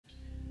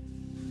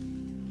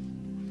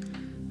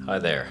Hi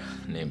there,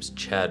 name's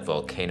Chad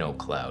Volcano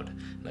Cloud.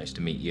 Nice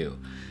to meet you.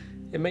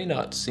 It may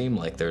not seem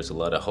like there's a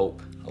lot of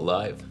hope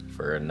alive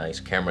for a nice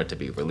camera to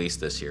be released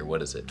this year.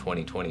 What is it,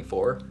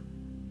 2024?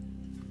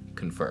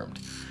 Confirmed.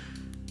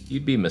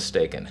 You'd be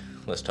mistaken.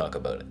 Let's talk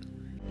about it.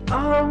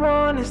 All I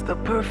want is the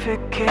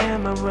perfect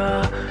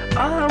camera.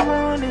 All I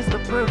want is the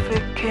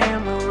perfect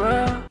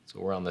camera. So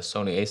we're on the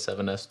Sony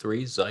a7S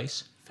III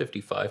Zeiss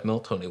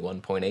 55mm Tony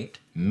 1.8.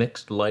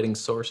 Mixed lighting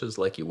sources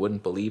like you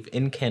wouldn't believe.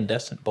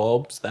 Incandescent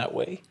bulbs that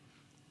way.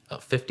 A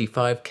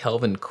 55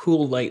 Kelvin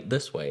cool light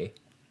this way.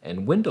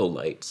 And window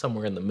light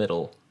somewhere in the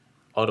middle.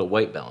 Auto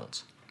white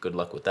balance. Good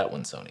luck with that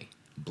one, Sony.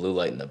 Blue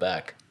light in the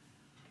back.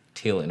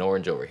 Teal and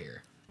orange over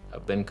here.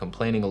 I've been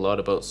complaining a lot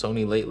about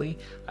Sony lately.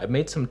 I've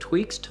made some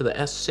tweaks to the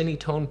S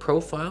Cinetone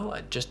profile.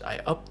 I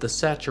upped the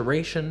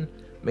saturation,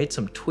 made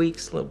some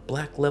tweaks, little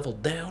black level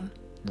down,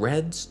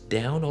 reds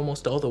down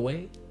almost all the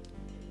way.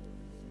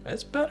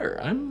 That's better.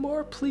 I'm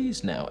more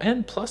pleased now.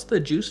 And plus the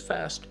juice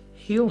fast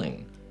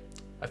healing.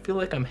 I feel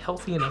like I'm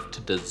healthy enough to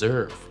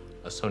deserve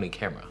a Sony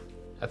camera.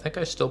 I think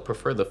I still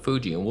prefer the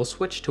Fuji, and we'll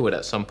switch to it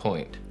at some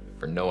point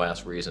for no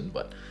ass reason,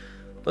 but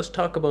let's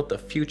talk about the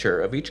future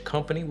of each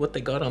company, what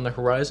they got on the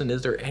horizon.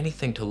 Is there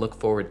anything to look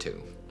forward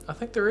to? I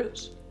think there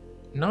is.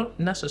 Not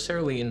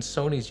necessarily in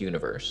Sony's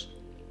universe.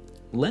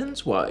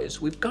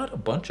 Lens-wise, we've got a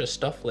bunch of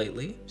stuff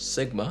lately.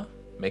 Sigma,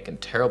 making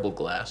terrible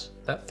glass.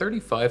 That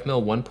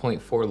 35mm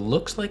 1.4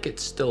 looks like it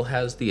still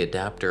has the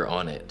adapter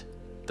on it.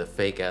 The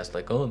fake ass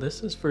like, oh,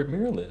 this is for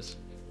mirrorless.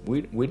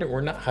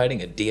 We're not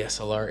hiding a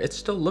DSLR. It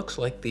still looks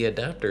like the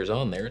adapter's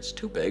on there. It's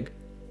too big.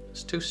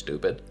 It's too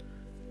stupid.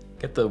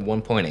 Get the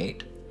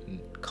 1.8.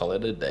 Call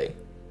it a day.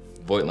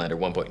 Voigtlander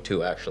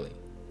 1.2 actually.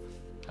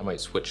 I might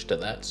switch to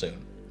that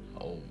soon.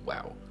 Oh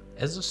wow.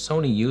 As a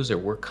Sony user,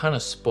 we're kind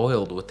of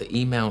spoiled with the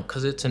E-mount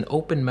because it's an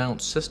open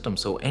mount system,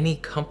 so any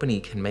company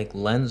can make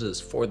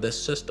lenses for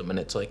this system, and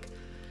it's like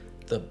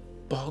the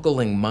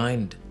boggling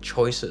mind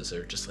choices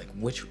are just like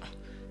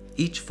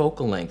each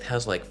focal length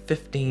has like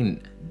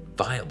 15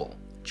 viable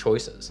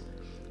choices.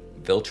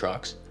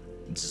 Viltrox,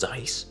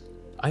 Zeiss.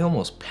 I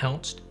almost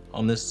pounced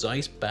on this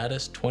Zeiss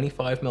Batis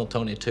 25mm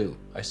Tony 2.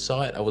 I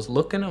saw it, I was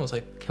looking, I was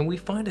like, can we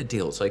find a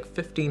deal? It's like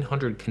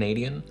 1,500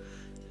 Canadian.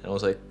 And I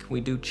was like, can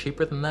we do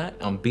cheaper than that?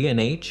 On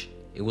B&H,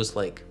 it was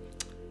like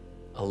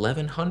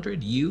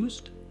 1,100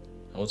 used.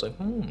 I was like,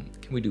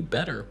 can we do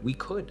better? We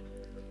could.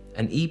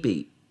 And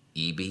EB,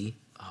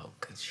 oh,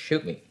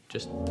 shoot me,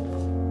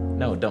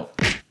 no, don't.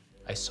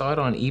 I saw it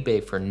on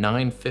eBay for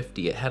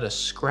 $950. It had a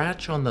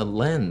scratch on the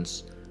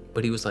lens,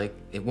 but he was like,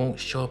 it won't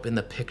show up in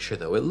the picture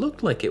though. It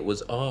looked like it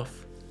was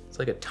off. It's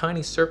like a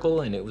tiny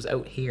circle and it was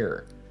out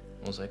here.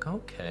 I was like,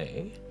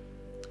 okay.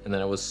 And then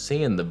I was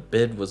seeing the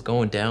bid was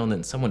going down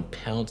and someone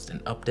pounced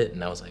and upped it,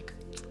 and I was like,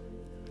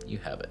 you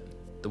have it.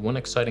 The one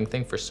exciting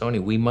thing for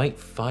Sony, we might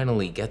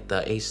finally get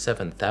the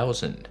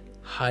A7000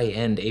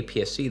 high-end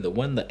APS-C, the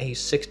one the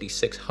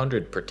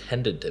A6600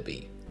 pretended to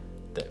be,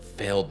 that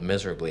failed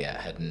miserably at,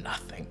 had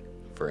nothing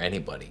for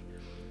anybody.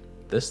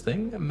 This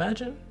thing,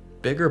 imagine,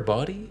 bigger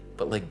body,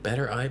 but like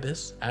better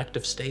IBIS,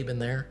 active stab in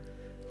there.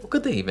 What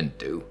could they even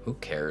do? Who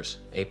cares?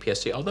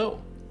 APS-C,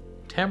 although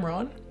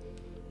Tamron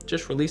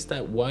just released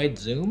that wide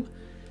zoom.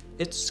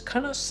 It's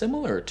kind of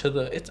similar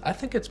to I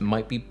think it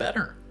might be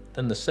better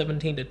than the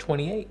 17 to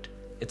 28.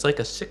 It's like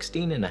a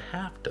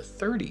 16.5 to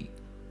 30.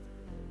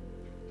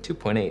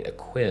 2.8 a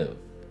Quiv.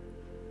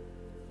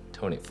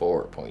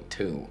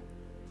 24.2.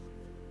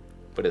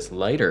 But it's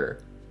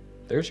lighter.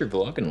 There's your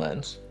vlogging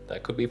lens.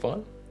 That could be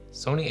fun.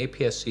 Sony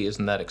APS-C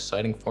isn't that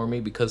exciting for me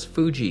because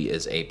Fuji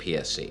is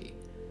APS-C.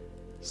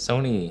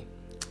 Sony,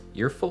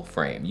 you're full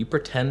frame. You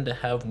pretend to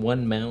have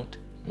one mount,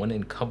 one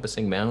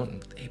encompassing mount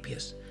with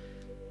APS.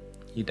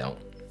 You don't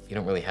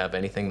really have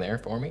anything there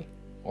for me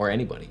or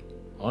anybody.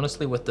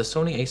 Honestly, with the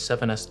Sony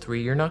a7S III,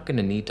 you're not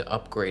gonna need to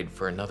upgrade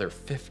for another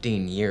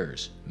 15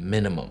 years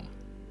minimum.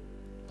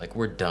 Like,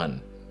 we're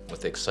done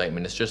with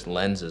excitement. It's just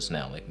lenses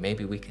now. Like,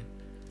 maybe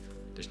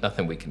there's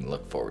nothing we can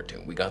look forward to.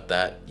 We got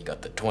that, you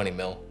got the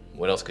 20mm.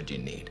 What else could you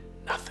need?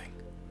 Nothing.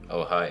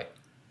 Oh, hi.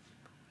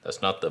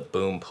 That's not the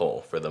boom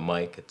pole for the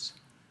mic. It's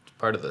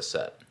part of the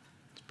set.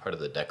 It's part of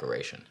the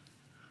decoration.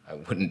 I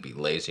wouldn't be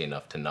lazy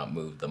enough to not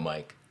move the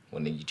mic.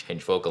 When you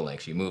change focal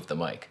lengths, you move the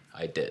mic.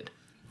 I did.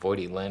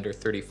 Voigtlander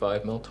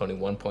 35mm Tony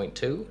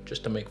 1.2,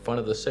 just to make fun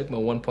of the Sigma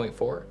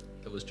 1.4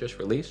 that was just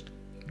released.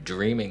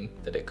 Dreaming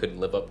that it could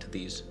live up to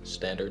these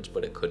standards,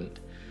 but it couldn't.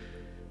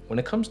 When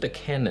it comes to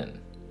Canon,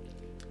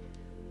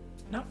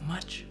 not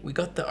much. We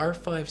got the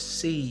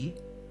R5C,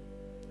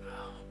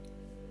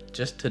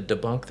 just to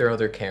debunk their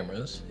other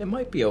cameras. It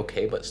might be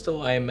okay, but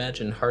still I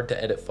imagine hard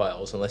to edit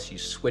files unless you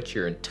switch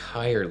your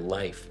entire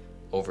life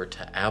over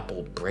to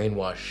Apple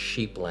brainwash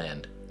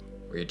sheepland,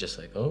 where you're just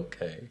like,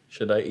 okay,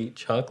 should I eat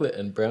chocolate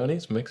and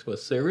brownies mixed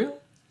with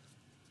cereal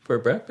for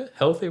breakfast?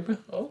 Healthy,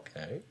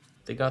 okay.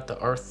 They got the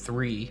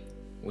R3,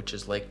 which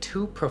is like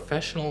too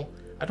professional.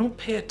 I don't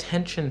pay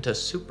attention to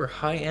super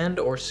high-end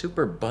or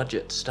super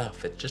budget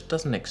stuff. It just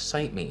doesn't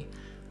excite me.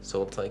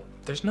 So it's like,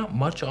 there's not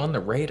much on the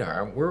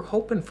radar. We're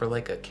hoping for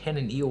like a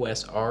Canon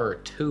EOS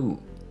R2.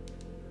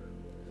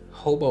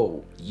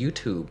 Hobo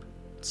YouTube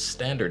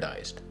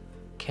standardized.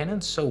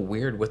 Canon's so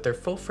weird with their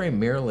full frame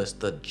mirrorless,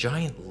 the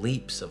giant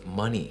leaps of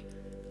money.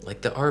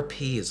 Like the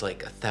RP is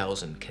like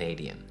 1,000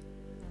 Canadian.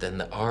 Then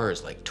the R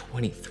is like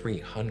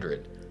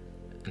 2,300.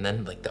 And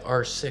then like the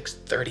R6,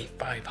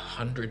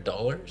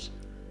 $3,500.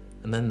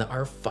 And then the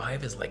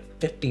R5 is like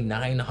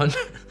 5,900.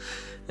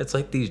 It's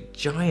like these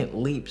giant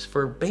leaps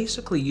for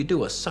basically you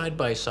do a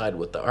side-by-side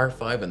with the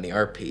R5 and the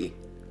RP.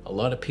 A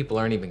lot of people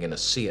aren't even gonna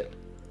see it.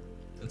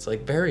 It's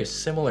like very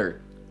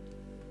similar.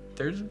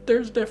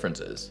 There's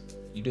differences.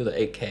 You do the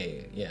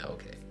 8K, yeah,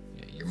 okay.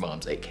 Yeah, your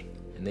mom's 8K.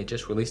 And they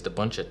just released a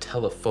bunch of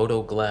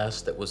telephoto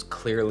glass that was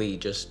clearly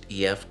just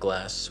EF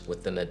glass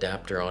with an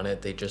adapter on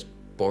it. They just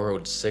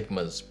borrowed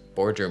Sigma's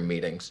boardroom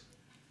meetings.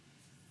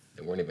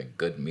 They weren't even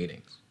good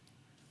meetings.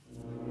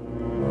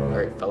 All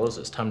right, fellas,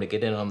 it's time to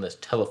get in on this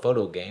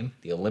telephoto game.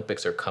 The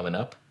Olympics are coming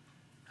up.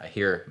 I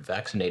hear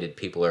vaccinated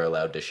people are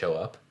allowed to show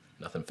up.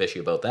 Nothing fishy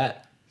about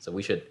that. So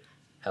we should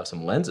have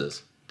some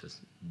lenses to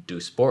do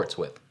sports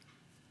with.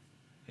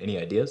 Any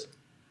ideas?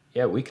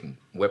 Yeah, we can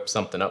whip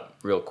something up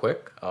real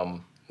quick.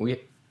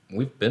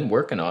 We've been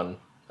working on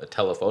a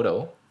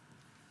telephoto.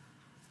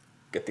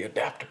 Get the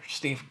adapter.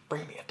 Steve,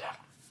 bring me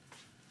adapter.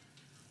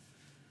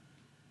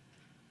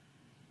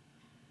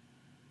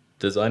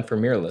 Designed for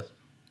mirrorless.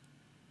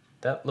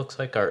 That looks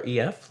like our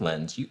EF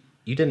lens. You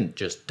didn't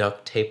just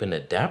duct tape an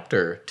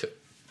adapter to...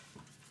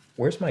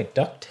 Where's my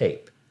duct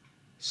tape?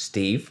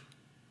 Steve?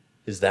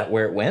 Is that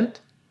where it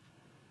went?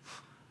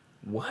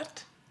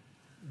 What?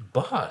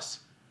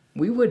 Boss,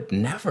 we would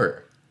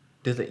never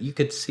do that. You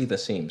could see the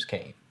seams,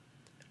 Kane.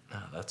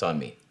 No, that's on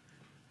me.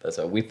 That's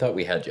how we thought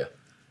we had you.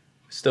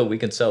 Still, we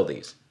can sell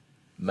these.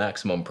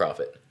 Maximum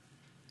profit.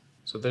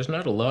 So there's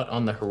not a lot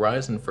on the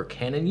horizon for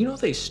Canon. You know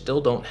they still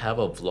don't have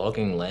a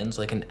vlogging lens,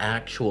 like an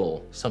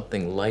actual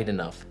something light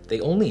enough. They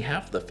only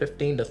have the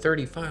 15 to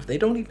 35. They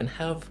don't even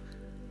have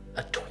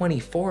a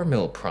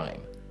 24mm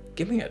prime.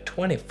 Give me a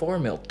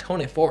 24mm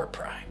 24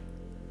 prime.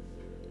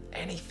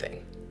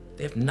 Anything.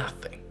 They have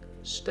nothing.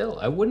 Still,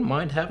 I wouldn't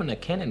mind having a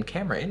Canon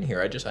camera in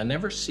here. I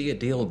never see a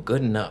deal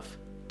good enough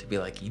to be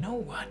like, you know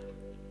what?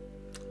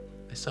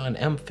 I saw an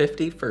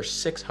M50 for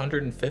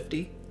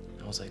 650.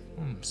 I was like,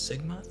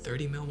 Sigma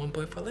 30mm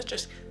 1.4. Let's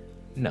just...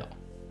 No,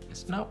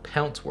 it's not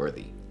pounce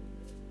worthy.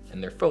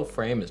 And their full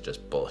frame is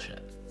just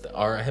bullshit. The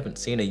R, I haven't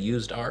seen a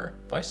used R.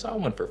 If I saw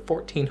one for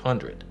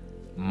 1,400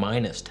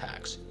 minus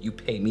tax, you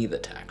pay me the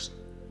tax,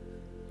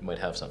 you might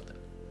have something.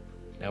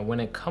 Now when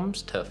it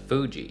comes to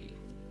Fuji,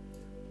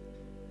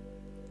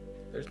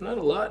 there's not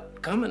a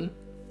lot coming.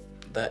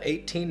 That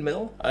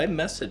 18mm, I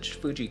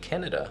messaged Fuji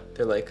Canada.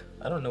 They're like,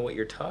 I don't know what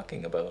you're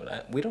talking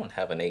about. We don't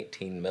have an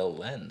 18mm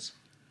lens.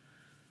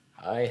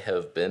 I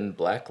have been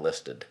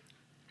blacklisted.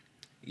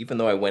 Even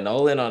though I went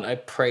all in on, I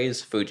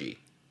praise Fuji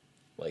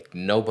like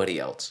nobody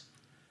else.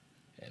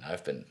 And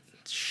I've been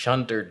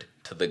shuntered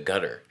to the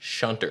gutter,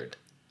 shuntered.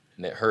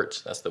 And it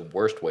hurts. That's the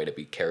worst way to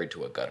be carried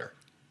to a gutter.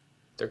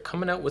 They're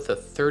coming out with a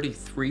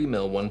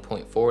 33mm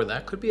 1.4.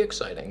 That could be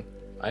exciting.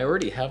 I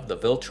already have the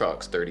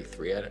Viltrox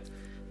 33 at it,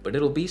 but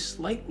it'll be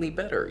slightly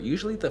better.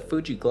 Usually the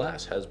Fuji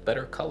glass has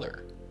better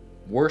color.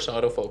 Worse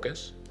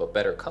autofocus, but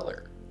better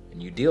color.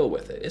 And you deal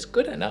with it. It's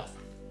good enough.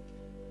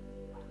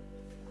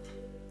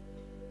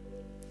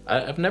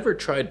 I've never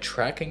tried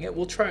tracking it.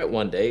 We'll try it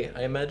one day.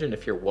 I imagine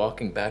if you're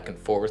walking back and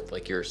forth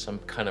like you're some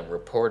kind of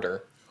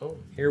reporter. Oh,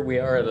 here we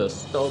are at a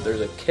stall. There's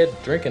a kid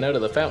drinking out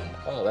of the fountain.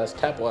 Oh, that's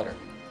tap water.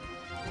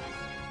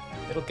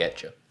 It'll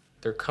get you.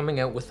 They're coming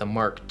out with a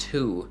Mark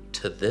II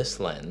to this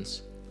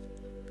lens.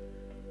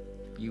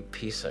 You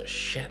piece of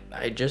shit.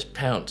 I just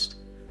pounced.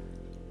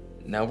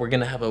 Now we're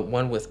gonna have a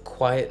one with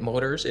quiet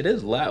motors. It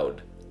is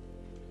loud.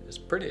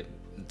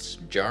 It's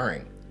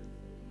jarring.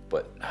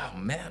 But, oh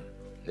man.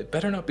 It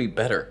better not be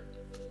better.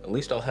 At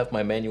least I'll have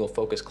my manual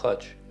focus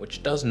clutch,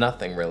 which does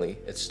nothing really.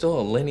 It's still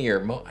a linear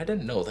I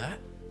didn't know that.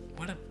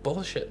 What a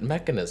bullshit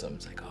mechanism.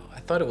 It's like, oh, I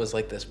thought it was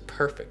like this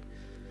perfect.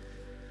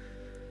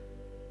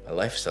 My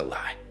life's a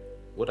lie.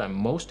 What I'm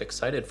most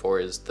excited for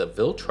is the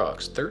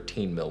Viltrox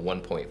 13mm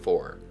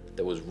 1.4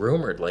 that was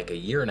rumored like a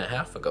year and a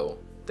half ago.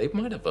 They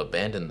might have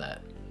abandoned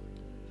that.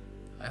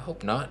 I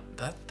hope not.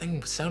 That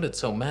thing sounded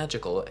so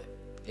magical.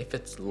 If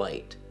it's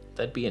light.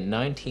 That'd be a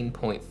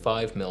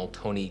 19.5mm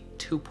Tony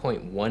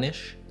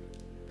 2.1-ish.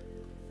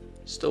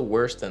 Still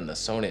worse than the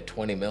Sony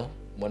 20mm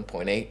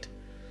 1.8,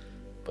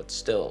 but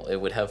still, it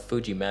would have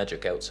Fuji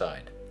magic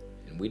outside,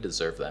 and we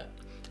deserve that.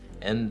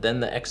 And then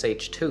the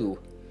XH2,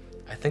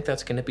 I think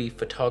that's going to be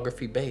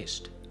photography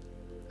based.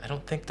 I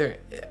don't think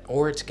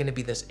or it's going to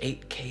be this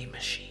 8K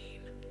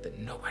machine that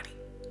nobody.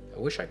 I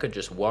wish I could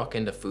just walk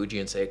into Fuji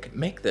and say,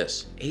 make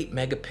this 8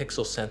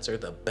 megapixel sensor,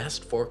 the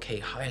best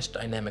 4K highest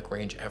dynamic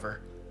range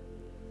ever.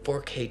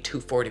 4K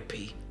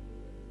 240p,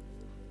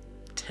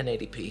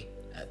 1080p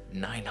at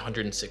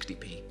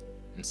 960p.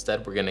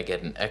 Instead, we're gonna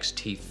get an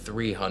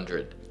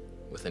XT300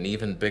 with an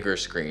even bigger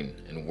screen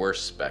and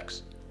worse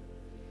specs.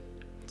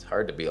 It's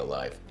hard to be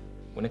alive.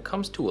 When it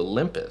comes to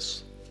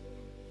Olympus,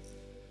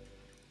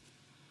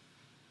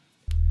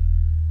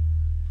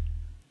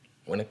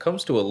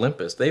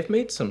 they've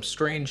made some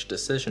strange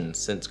decisions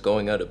since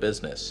going out of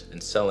business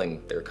and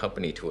selling their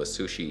company to a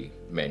sushi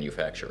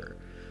manufacturer.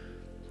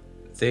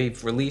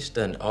 They've released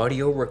an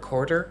audio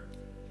recorder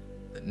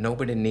that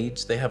nobody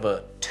needs. They have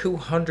a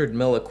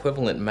 200mm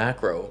equivalent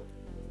macro.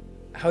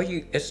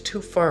 It's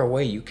too far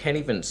away, you can't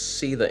even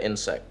see the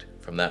insect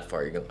from that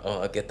far. You go,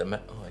 oh, I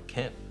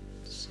can't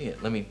see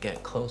it. Let me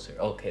get closer.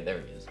 Okay,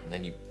 there he is. And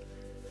then you,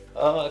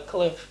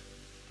 Cliff.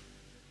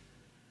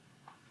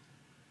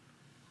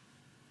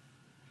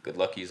 Good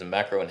luck using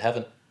macro in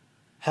heaven.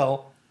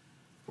 Hell,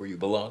 where you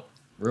belong.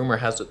 Rumor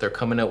has it they're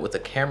coming out with a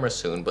camera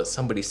soon, but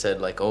somebody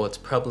said like, oh, it's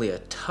probably a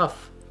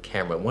tough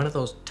camera. One of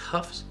those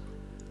toughs.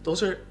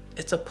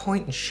 It's a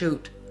point and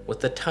shoot with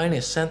the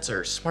tiniest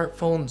sensor.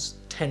 Smartphones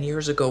 10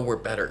 years ago were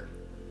better.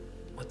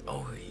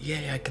 Oh,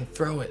 yeah, I can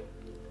throw it.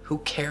 Who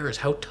cares?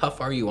 How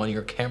tough are you on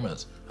your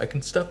cameras? I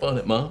can step on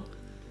it, Mom.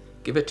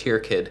 Give it to your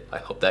kid. I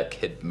hope that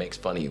kid makes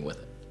fun of you with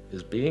it.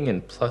 Is being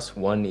in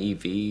 +1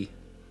 EV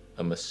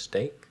a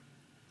mistake?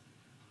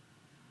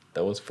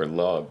 That was for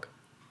log.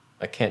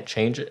 I can't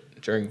change it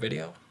during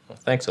video? Well,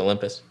 thanks,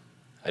 Olympus.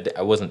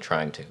 I wasn't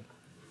trying to.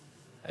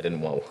 I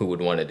didn't want, who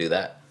would want to do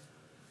that?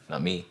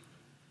 Not me.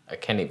 I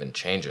can't even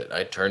change it.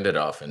 I turned it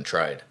off and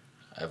tried.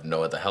 I have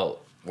no other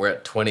help. We're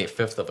at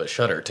 25th of a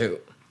shutter too.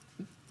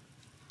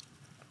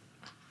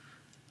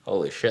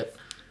 Holy shit.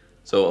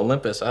 So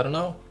Olympus, I don't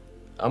know.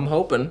 I'm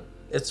hoping.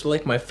 It's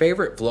like my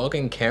favorite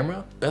vlogging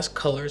camera. Best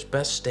colors,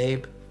 best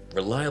stabe,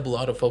 reliable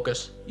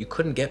autofocus. You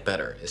couldn't get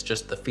better. It's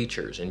just the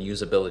features and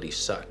usability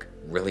suck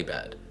really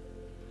bad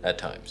at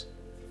times.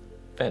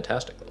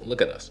 Fantastic though.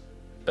 Look at us.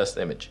 Best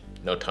image.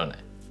 No tonne.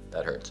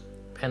 That hurts.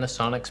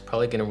 Panasonic's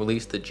probably gonna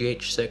release the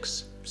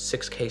GH6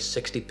 6K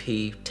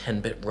 60p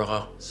 10-bit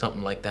RAW,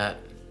 something like that.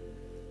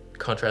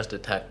 Contrast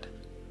detect.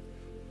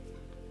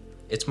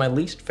 It's my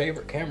least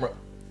favorite camera.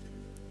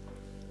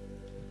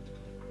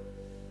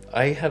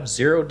 I have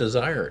zero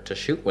desire to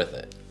shoot with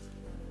it.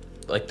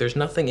 Like, there's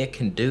nothing it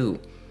can do.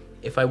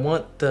 If I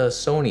want the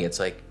Sony, it's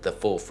like the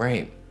full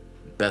frame.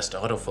 Best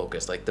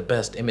autofocus, like the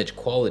best image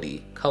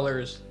quality.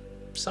 Colors,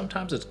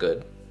 sometimes it's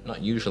good,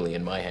 not usually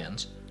in my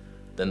hands.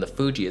 Then the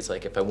Fuji, it's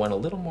like if I want a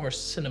little more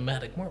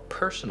cinematic, more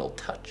personal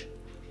touch,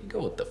 you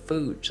go with the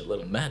Fuji, a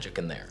little magic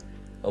in there.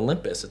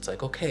 Olympus, it's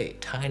like, okay,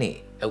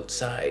 tiny,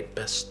 outside,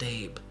 best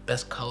stabe,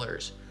 best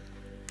colors.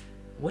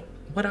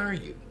 What are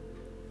you?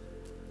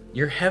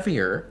 You're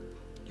heavier,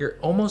 you're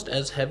almost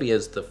as heavy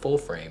as the full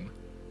frame,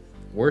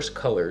 worse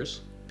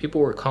colors.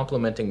 People were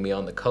complimenting me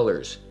on the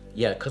colors.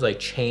 Yeah, because I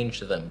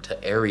changed them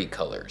to airy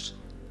colors.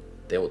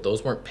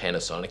 Those weren't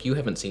Panasonic. You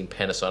haven't seen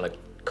Panasonic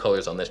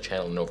colors on this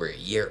channel in over a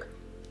year.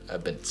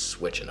 I've been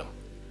switching them.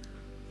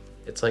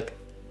 It's like,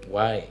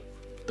 why?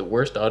 The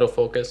worst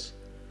autofocus?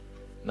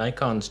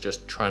 Nikon's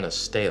just trying to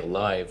stay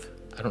alive.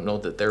 I don't know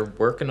that they're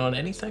working on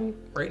anything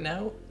right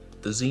now.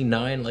 The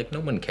Z9, like, no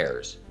one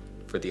cares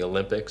for the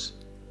Olympics.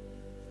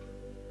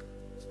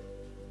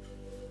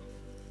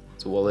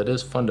 So while it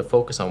is fun to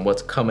focus on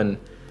what's coming,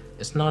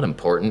 it's not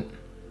important.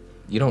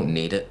 You don't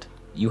need it.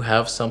 You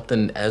have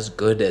something as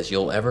good as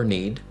you'll ever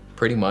need,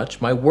 pretty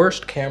much. My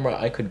worst camera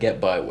I could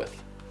get by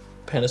with.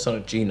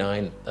 Panasonic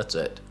G9, that's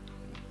it.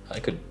 I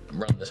could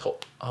run this whole,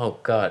 oh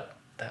God,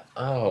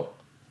 I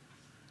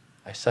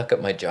suck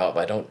at my job.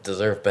 I don't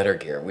deserve better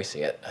gear. We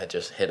see it, I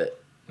just hit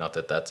it. Not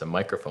that that's a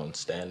microphone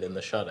stand in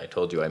the shot. I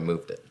told you I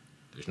moved it.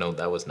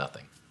 That was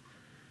nothing.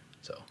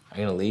 So I'm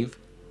gonna leave.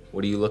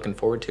 What are you looking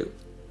forward to?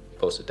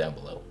 Post it down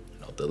below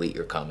and I'll delete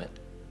your comment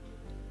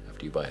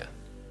after you buy a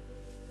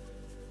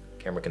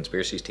Camera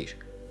Conspiracies t-shirt.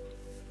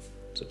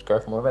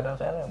 Subscribe for more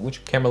videos.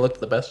 Which camera looked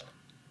the best?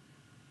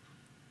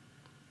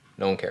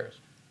 No one cares.